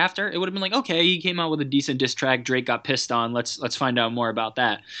immediately after, it would have been like, okay, he came out with a decent diss track. Drake got pissed on. Let's find out more about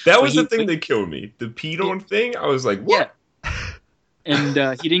that. That was the thing that killed me. The peed on thing. I was like, what? Yeah.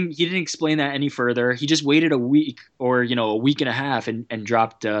 And he didn't explain that any further. He just waited a week or a week and a half and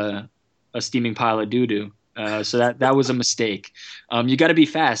dropped a steaming pile of doo-doo. So that was a mistake. You got to be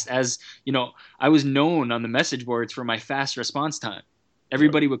fast. As you know, I was known on the message boards for my fast response time.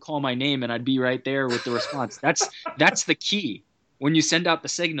 Everybody would call my name and I'd be right there with the response. That's the key. When you send out the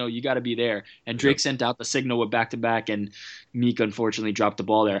signal, you got to be there. And Drake sent out the signal with back-to-back, and Meek unfortunately dropped the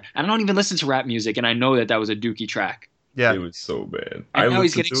ball there. And I don't even listen to rap music, and I know that was a Dookie track. Yeah, it was so bad. And now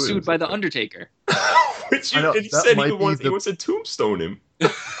he's getting sued by The Undertaker. And he said he wants to tombstone him.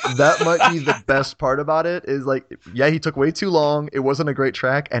 That might be the best part about it is like, yeah, he took way too long. It wasn't a great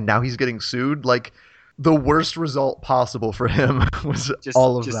track, and now he's getting sued. Like, the worst result possible for him was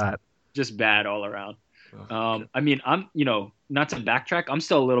that. Just bad all around. I mean, I'm, not to backtrack, I'm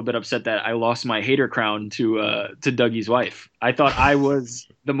still a little bit upset that I lost my hater crown to Dougie's wife. I thought I was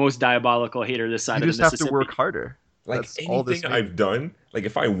the most diabolical hater this side of the Mississippi. You just have to work harder. Like anything I've done, like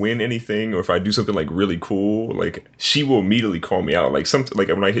if I win anything or if I do something like really cool, like she will immediately call me out. Like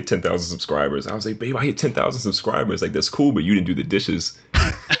when I hit 10,000 subscribers, I was like, babe, I hit 10,000 subscribers. Like that's cool, but you didn't do the dishes.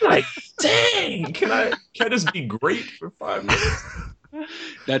 Like, dang, can I just be great for 5 minutes?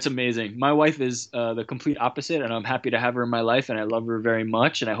 That's amazing. My wife is the complete opposite, and I'm happy to have her in my life, and I love her very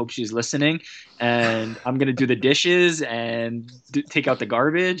much, and I hope she's listening. And I'm gonna do the dishes and take out the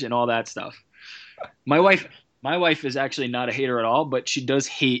garbage and all that stuff. My wife is actually not a hater at all, but she does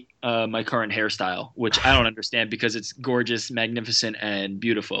hate my current hairstyle, which I don't understand because it's gorgeous, magnificent, and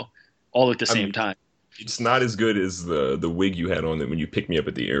beautiful all at the same time. It's not as good as the wig you had on when you picked me up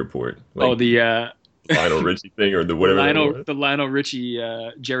at the airport. Like, the Lionel Richie thing or the whatever. The Lionel Richie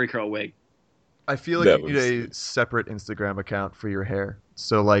Jerry curl wig. I feel like you need a separate Instagram account for your hair.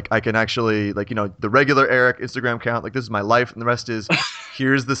 So like I can actually the regular Eric Instagram account, like this is my life, and the rest is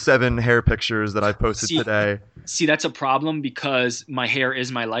here's the 7 hair pictures that I posted today. See, that's a problem because my hair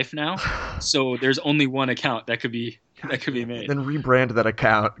is my life now. So there's only one account that could be made. Then rebrand that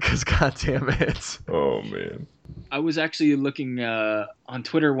account because god damn it. Oh man. I was actually looking on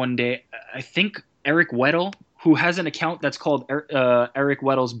Twitter one day. I think Eric Weddle, who has an account that's called Eric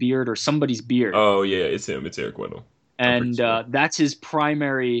Weddle's Beard or somebody's beard. Oh yeah, it's him. It's Eric Weddle. And that's his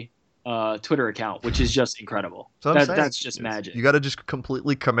primary Twitter account, which is just incredible. That's just magic. You got to just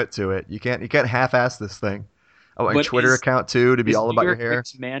completely commit to it. You can't half-ass this thing. Oh, and Twitter account too to be all about your hair.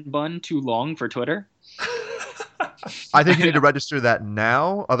 Is man bun too long for Twitter? I think you need to register that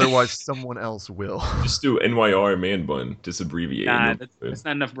now, otherwise someone else will. Just do NYR man bun, just abbreviate. Nah, that's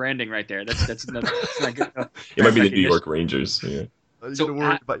not enough branding right there. That's not good enough. It might be the New York Rangers. Yeah. You gotta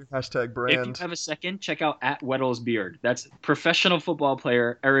worry about your hashtag brand. If you have a second, check out @Weddle's Beard. That's professional football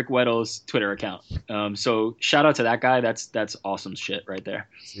player Eric Weddle's Twitter account. So shout out to that guy. That's awesome shit right there.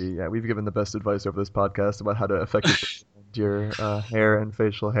 See, yeah, we've given the best advice over this podcast about how to effectively your hair and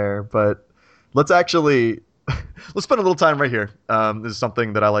facial hair, but let's spend a little time right here. This is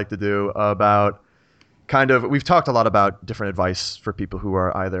something that I like to do about we've talked a lot about different advice for people who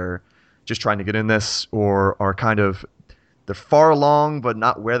are either just trying to get in this or are they're far along but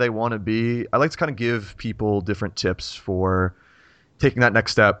not where they want to be. I like to kind of give people different tips for taking that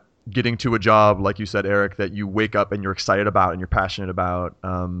next step, getting to a job, like you said, Eric, that you wake up and you're excited about and you're passionate about.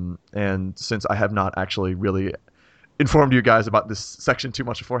 And since I have not actually really informed you guys about this section too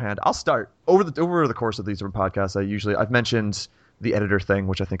much beforehand, I'll start over the course of these different podcasts. I've mentioned the editor thing,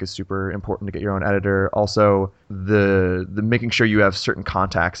 which I think is super important to get your own editor. Also, the making sure you have certain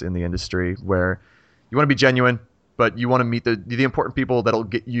contacts in the industry where you want to be genuine, but you want to meet the important people that'll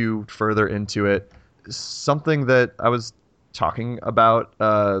get you further into it. Something that I was talking about,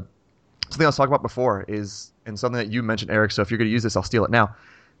 before is, and something that you mentioned, Eric, so if you're going to use this, I'll steal it now.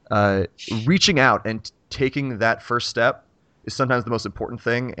 Reaching out and taking that first step is sometimes the most important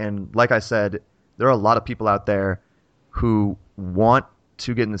thing. And like I said, there are a lot of people out there who want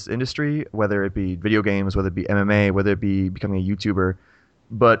to get in this industry, whether it be video games, whether it be MMA, whether it be becoming a YouTuber,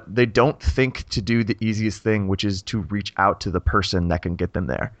 but they don't think to do the easiest thing, which is to reach out to the person that can get them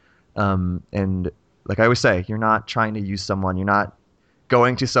there. And like I always say, you're not trying to use someone. You're not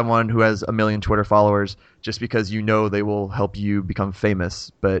going to someone who has 1 million Twitter followers just because you know they will help you become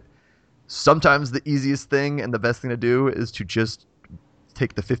famous. But sometimes the easiest thing and the best thing to do is to just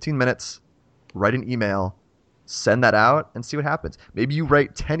take the 15 minutes, write an email, send that out, and see what happens. Maybe you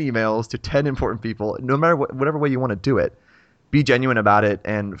write 10 emails to 10 important people, no matter whatever way you want to do it. Be genuine about it,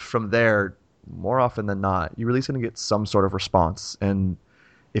 and from there, more often than not, you're at least going to get some sort of response. And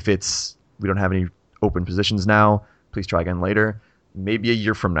if it's, we don't have any open positions now, please try again later. Maybe a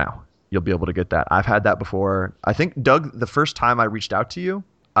year from now, you'll be able to get that. I've had that before. I think, Doug, the first time I reached out to you,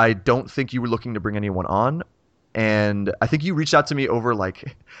 I don't think you were looking to bring anyone on. And I think you reached out to me over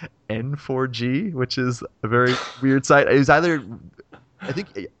like N4G, which is a very weird site. It was either, I think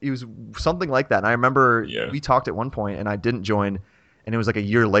it was something like that. And I remember we talked at one point and I didn't join, and it was like a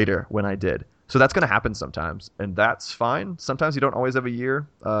year later when I did. So that's going to happen sometimes, and that's fine. Sometimes you don't always have a year.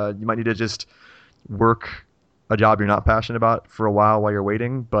 You might need to just work a job you're not passionate about for a while you're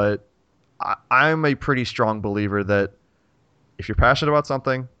waiting. But I'm a pretty strong believer that if you're passionate about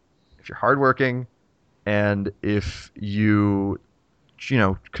something, if you're hardworking, and if you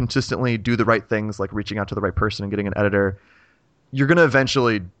consistently do the right things, like reaching out to the right person and getting an editor, you're going to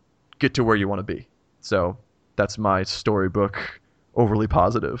eventually get to where you want to be. So that's my storybook, overly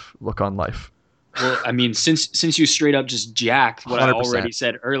positive look on life. Well, I mean, since you straight up just jacked what 100%. I already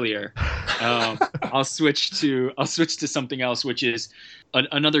said earlier, I'll switch to something else, which is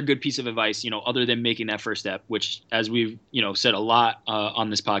another good piece of advice. Other than making that first step, which, as we've said a lot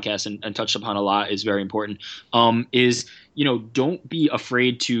on this podcast and touched upon a lot, is very important. Is don't be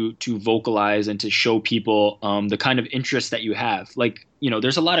afraid to vocalize and to show people the kind of interest that you have. Like,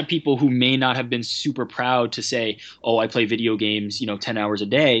 there's a lot of people who may not have been super proud to say, "Oh, I play video games, 10 hours a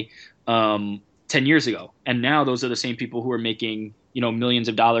day." 10 years ago. And now those are the same people who are making, millions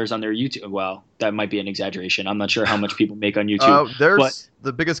of dollars on their YouTube. Well, that might be an exaggeration. I'm not sure how much people make on YouTube.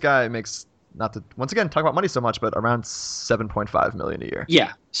 The biggest guy makes, not to once again talk about money so much, but around 7.5 million a year.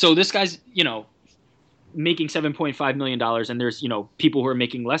 Yeah. So this guy's, making $7.5 million, and there's, people who are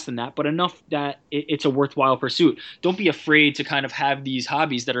making less than that, but enough that it's a worthwhile pursuit. Don't be afraid to kind of have these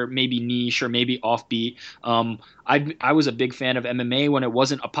hobbies that are maybe niche or maybe offbeat. I was a big fan of MMA when it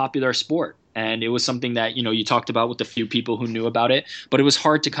wasn't a popular sport. And it was something that, you talked about with the few people who knew about it, but it was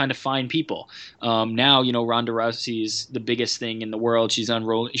hard to kind of find people. Now, Ronda Rousey's the biggest thing in the world. She's in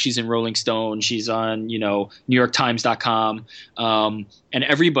Rolling Stone. She's on, NewYorkTimes.com. And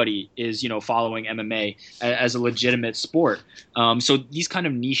everybody is, following MMA as a legitimate sport. So these kind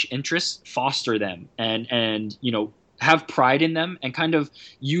of niche interests, foster them and have pride in them and kind of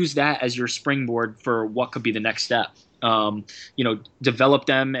use that as your springboard for what could be the next step. Develop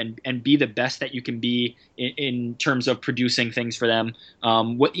them and be the best that you can be in terms of producing things for them.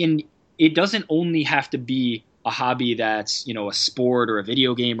 It doesn't only have to be a hobby that's, a sport or a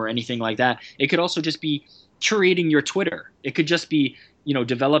video game or anything like that. It could also just be curating your Twitter. It could just be,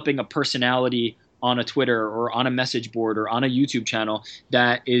 developing a personality on a Twitter or on a message board or on a YouTube channel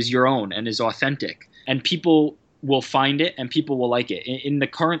that is your own and is authentic. And people will find it and people will like it. In the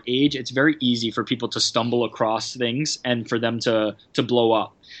current age, it's very easy for people to stumble across things and for them to blow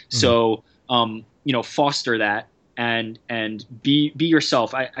up. Mm-hmm. So, foster that and be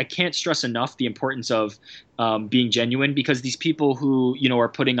yourself. I can't stress enough the importance of being genuine, because these people who, are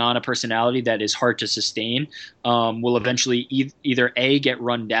putting on a personality that is hard to sustain will eventually either A, get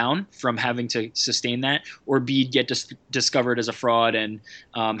run down from having to sustain that, or B, get discovered as a fraud and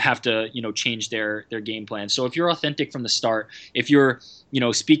have to, change their game plan. So if you're authentic from the start, if you're,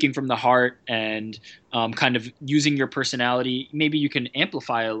 speaking from the heart and kind of using your personality, maybe you can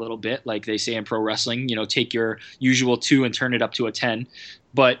amplify a little bit, like they say in pro wrestling, take your usual 2 and turn it up to a 10.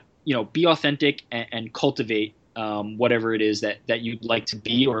 But be authentic and cultivate whatever it is that you'd like to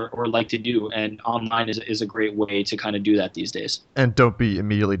be or like to do. And online is a great way to kind of do that these days. And don't be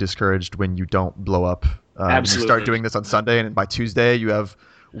immediately discouraged when you don't blow up. Absolutely. You start doing this on Sunday, and by Tuesday you have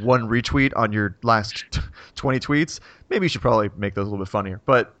one retweet on your last 20 tweets, maybe you should probably make those a little bit funnier.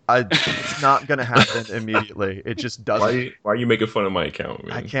 But it's not going to happen immediately. It just doesn't. Why are you making fun of my account,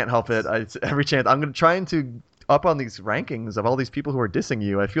 man? I can't help it. It's every chance. I'm going to try to up on these rankings of all these people who are dissing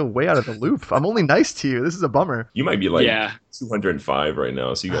you. I feel way out of the loop. I'm only nice to you. This is a bummer. You might be like 205 right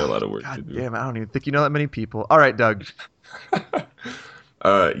now, so you got a lot of work to do. Damn, I don't even think you know that many people. All right, Doug.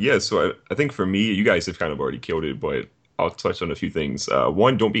 So I think for me, you guys have kind of already killed it, but I'll touch on a few things.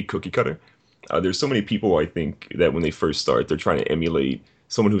 One, don't be cookie cutter. There's so many people, I think, that when they first start, they're trying to emulate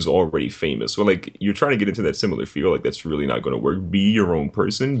someone who's already famous. Well, like, you're trying to get into that similar field. Like, that's really not going to work. Be your own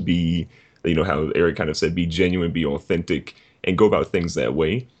person. Be, how Eric kind of said, be genuine, be authentic, and go about things that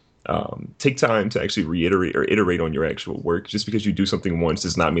way. Take time to actually reiterate or iterate on your actual work. Just because you do something once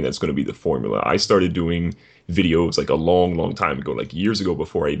does not mean that's going to be the formula. I started doing videos like a long, long time ago, like years ago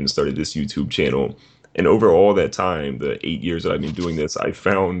before I even started this YouTube channel. And over all that time, the 8 years that I've been doing this, I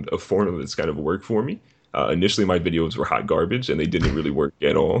found a formula that's kind of worked for me. Initially, my videos were hot garbage and they didn't really work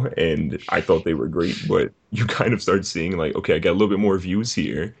at all. And I thought they were great, but you kind of start seeing like, okay, I got a little bit more views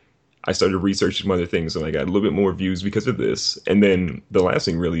here. I started researching some other things and I got a little bit more views because of this. And then the last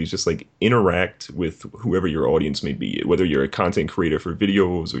thing really is just like interact with whoever your audience may be, whether you're a content creator for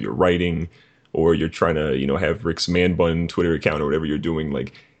videos or you're writing or you're trying to, have Rick's Man Bun Twitter account or whatever you're doing.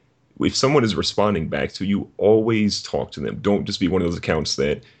 Like, if someone is responding back to you, always talk to them. Don't just be one of those accounts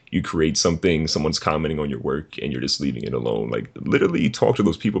that you create something, someone's commenting on your work, and you're just leaving it alone. Like, literally talk to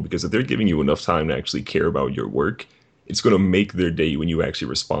those people, because if they're giving you enough time to actually care about your work, it's going to make their day when you actually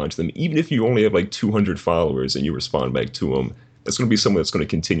respond to them. Even if you only have like 200 followers and you respond back to them, that's going to be someone that's going to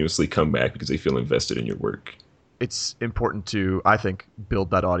continuously come back because they feel invested in your work. It's important to, I think,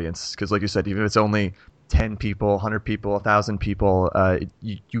 build that audience, because like you said, even if it's only 10 people, 100 people, 1,000 people,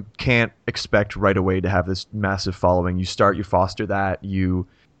 you can't expect right away to have this massive following. You foster that,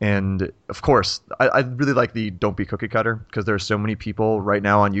 and of course, I really like the don't be cookie cutter, because there are so many people right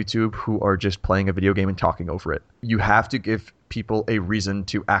now on YouTube who are just playing a video game and talking over it. You have to give people a reason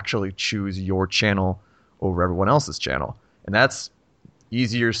to actually choose your channel over everyone else's channel. And that's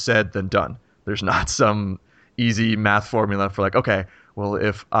easier said than done. There's not some easy math formula for like, okay, well,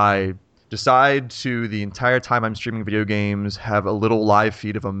 if I decide to, the entire time I'm streaming video games, have a little live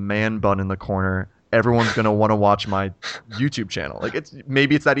feed of a man bun in the corner, everyone's going to want to watch my YouTube channel. Like,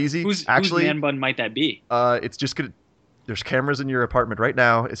 maybe it's that easy. Whose Actually, man bun might that be? It's just going to, there's cameras in your apartment right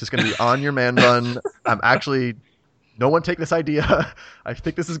now. It's just going to be on your man bun. No one take this idea. I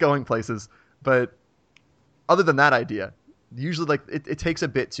think this is going places. But other than that idea, usually like it takes a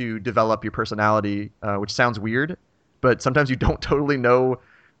bit to develop your personality, which sounds weird, but sometimes you don't totally know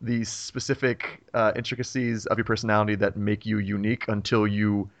the specific intricacies of your personality that make you unique until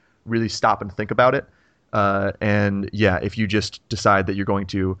you really stop and think about it. And yeah, if you just decide that you're going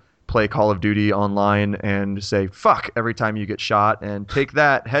to play Call of Duty online and say fuck every time you get shot and take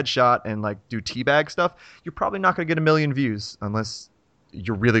that headshot and like do teabag stuff, you're probably not going to get 1 million views unless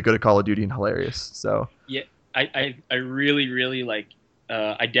you're really good at Call of Duty and hilarious. So yeah, I really like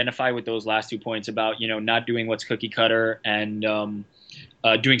identify with those last 2 points about not doing what's cookie cutter and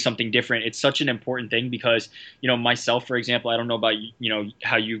doing something different. It's such an important thing because, myself, for example, I don't know about,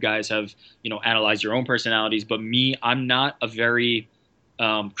 how you guys have, analyzed your own personalities, but me, I'm not a very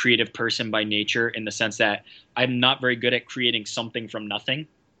creative person by nature, in the sense that I'm not very good at creating something from nothing.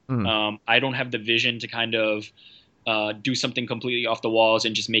 I don't have the vision to kind of do something completely off the walls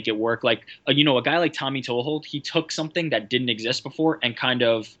and just make it work. Like, a guy like Tommy Toehold, he took something that didn't exist before and kind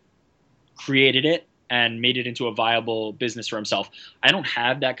of created it and made it into a viable business for himself. I don't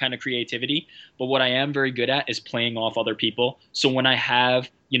have that kind of creativity, but what I am very good at is playing off other people. So when I have,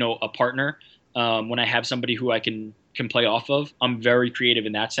 a partner, when I have somebody who I can play off of, I'm very creative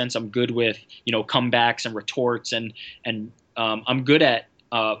in that sense. I'm good with, comebacks and retorts, and I'm good at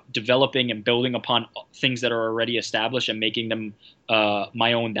developing and building upon things that are already established and making them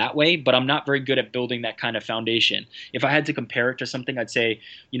my own that way. But I'm not very good at building that kind of foundation. If I had to compare it to something, I'd say,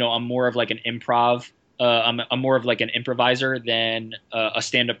 I'm more of like an improv. I'm more of like an improviser than a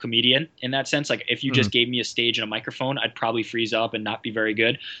stand-up comedian in that sense. Like, if you just gave me a stage and a microphone, I'd probably freeze up and not be very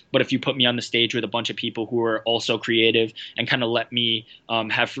good. But if you put me on the stage with a bunch of people who are also creative and kind of let me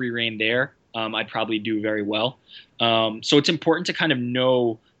have free reign there, I'd probably do very well. So it's important to kind of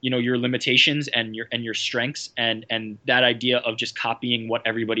know, your limitations and your strengths, and that idea of just copying what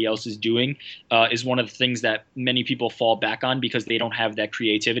everybody else is doing is one of the things that many people fall back on because they don't have that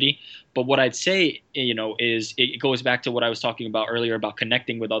creativity. But what I'd say, is it goes back to what I was talking about earlier about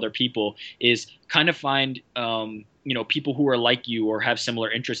connecting with other people, is kind of find people who are like you or have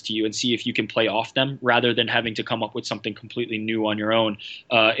similar interests to you, and see if you can play off them rather than having to come up with something completely new on your own.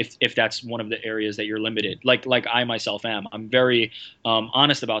 If that's one of the areas that you're limited, like I myself am, I'm very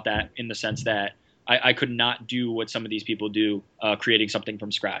honest about that, in the sense that I could not do what some of these people do, creating something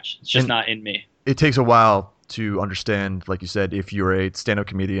from scratch. It's just not in me. It takes a while to understand, like you said, if you're a stand-up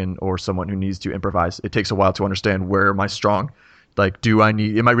comedian or someone who needs to improvise, it takes a while to understand, where am I strong? Like,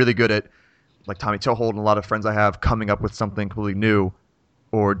 am I really good at, like Tommy Toehold and a lot of friends I have, coming up with something completely new,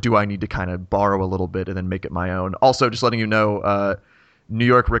 or do I need to kind of borrow a little bit and then make it my own? Also, just letting you know,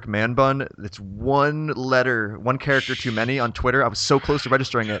 NewYorkRic Man Bun, it's one character too many on Twitter. I was so close to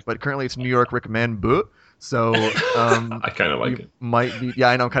registering it, but currently it's NewYorkRic Man Bu. So I kind of like it. Might be, yeah,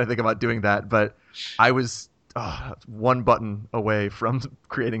 I know. I'm kind of thinking about doing that, but I was one button away from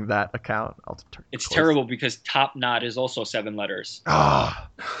creating that account. It's terrible because Top Knot is also 7 letters. Man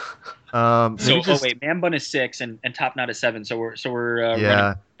Bun is 6 and Top Knot is 7. So we're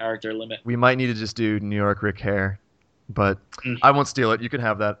running character limit. We might need to just do NewYorkRic hair, but I won't steal it. You can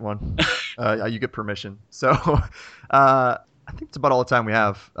have that one. You get permission. So I think it's about all the time we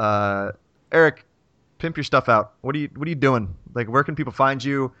have. Eric, pimp your stuff out. What are you doing? Like, where can people find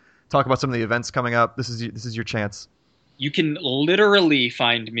you? Talk about some of the events coming up. This is your chance. You can literally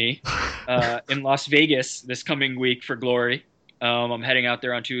find me in Las Vegas this coming week for Glory. I'm heading out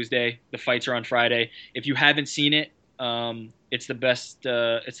there on Tuesday. The fights are on Friday. If you haven't seen it, it's the best.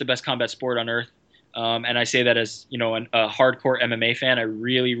 It's the best combat sport on earth. And I say that as a hardcore MMA fan. I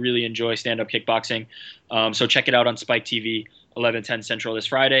really, really enjoy stand-up kickboxing. So check it out on Spike TV, 11:10 Central this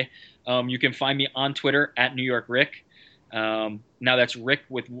Friday. You can find me on Twitter at NewYorkRic. Now that's Rick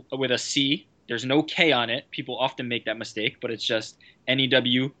with a C. There's no K on it. People often make that mistake, but it's just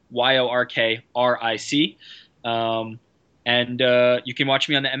NEWYORKRIC. And you can watch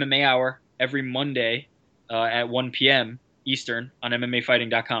me on the MMA Hour every Monday at 1 p.m. Eastern on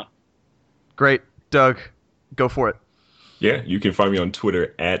MMAfighting.com. Great. Doug, go for it. Yeah, you can find me on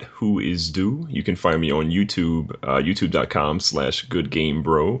Twitter at WhoIsDue. You can find me on YouTube,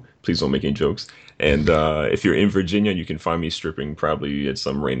 youtube.com/goodgamebro. Please don't make any jokes. And if you're in Virginia, you can find me stripping probably at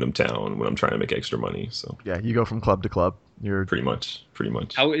some random town when I'm trying to make extra money. So yeah, you go from club to club. You're pretty much.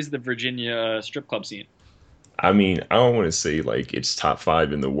 How is the Virginia strip club scene? I mean, I don't want to say like it's top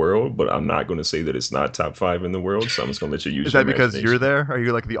 5 in the world, but I'm not going to say that it's not top 5 in the world. So I'm just going to let you use. Is that because you're there? Are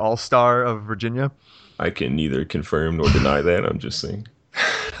you like the all-star of Virginia? I can neither confirm nor deny that. I'm just saying.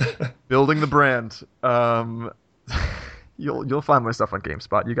 Building the brand. You'll find my stuff on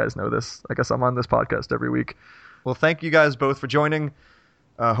GameSpot. You guys know this. I guess I'm on this podcast every week. Well, thank you guys both for joining.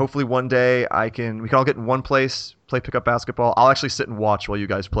 Hopefully one day we can all get in one place, play pickup basketball. I'll actually sit and watch while you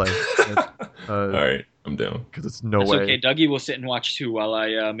guys play. All right, I'm down. Because it's That's way. Okay, Dougie will sit and watch too while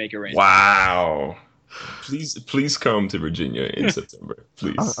I make arrangements. Wow. Please come to Virginia in September.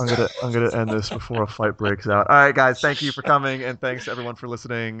 Please. I'm gonna end this before a fight breaks out. All right, guys. Thank you for coming, and thanks everyone for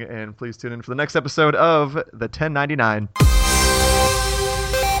listening. And please tune in for the next episode of the 1099.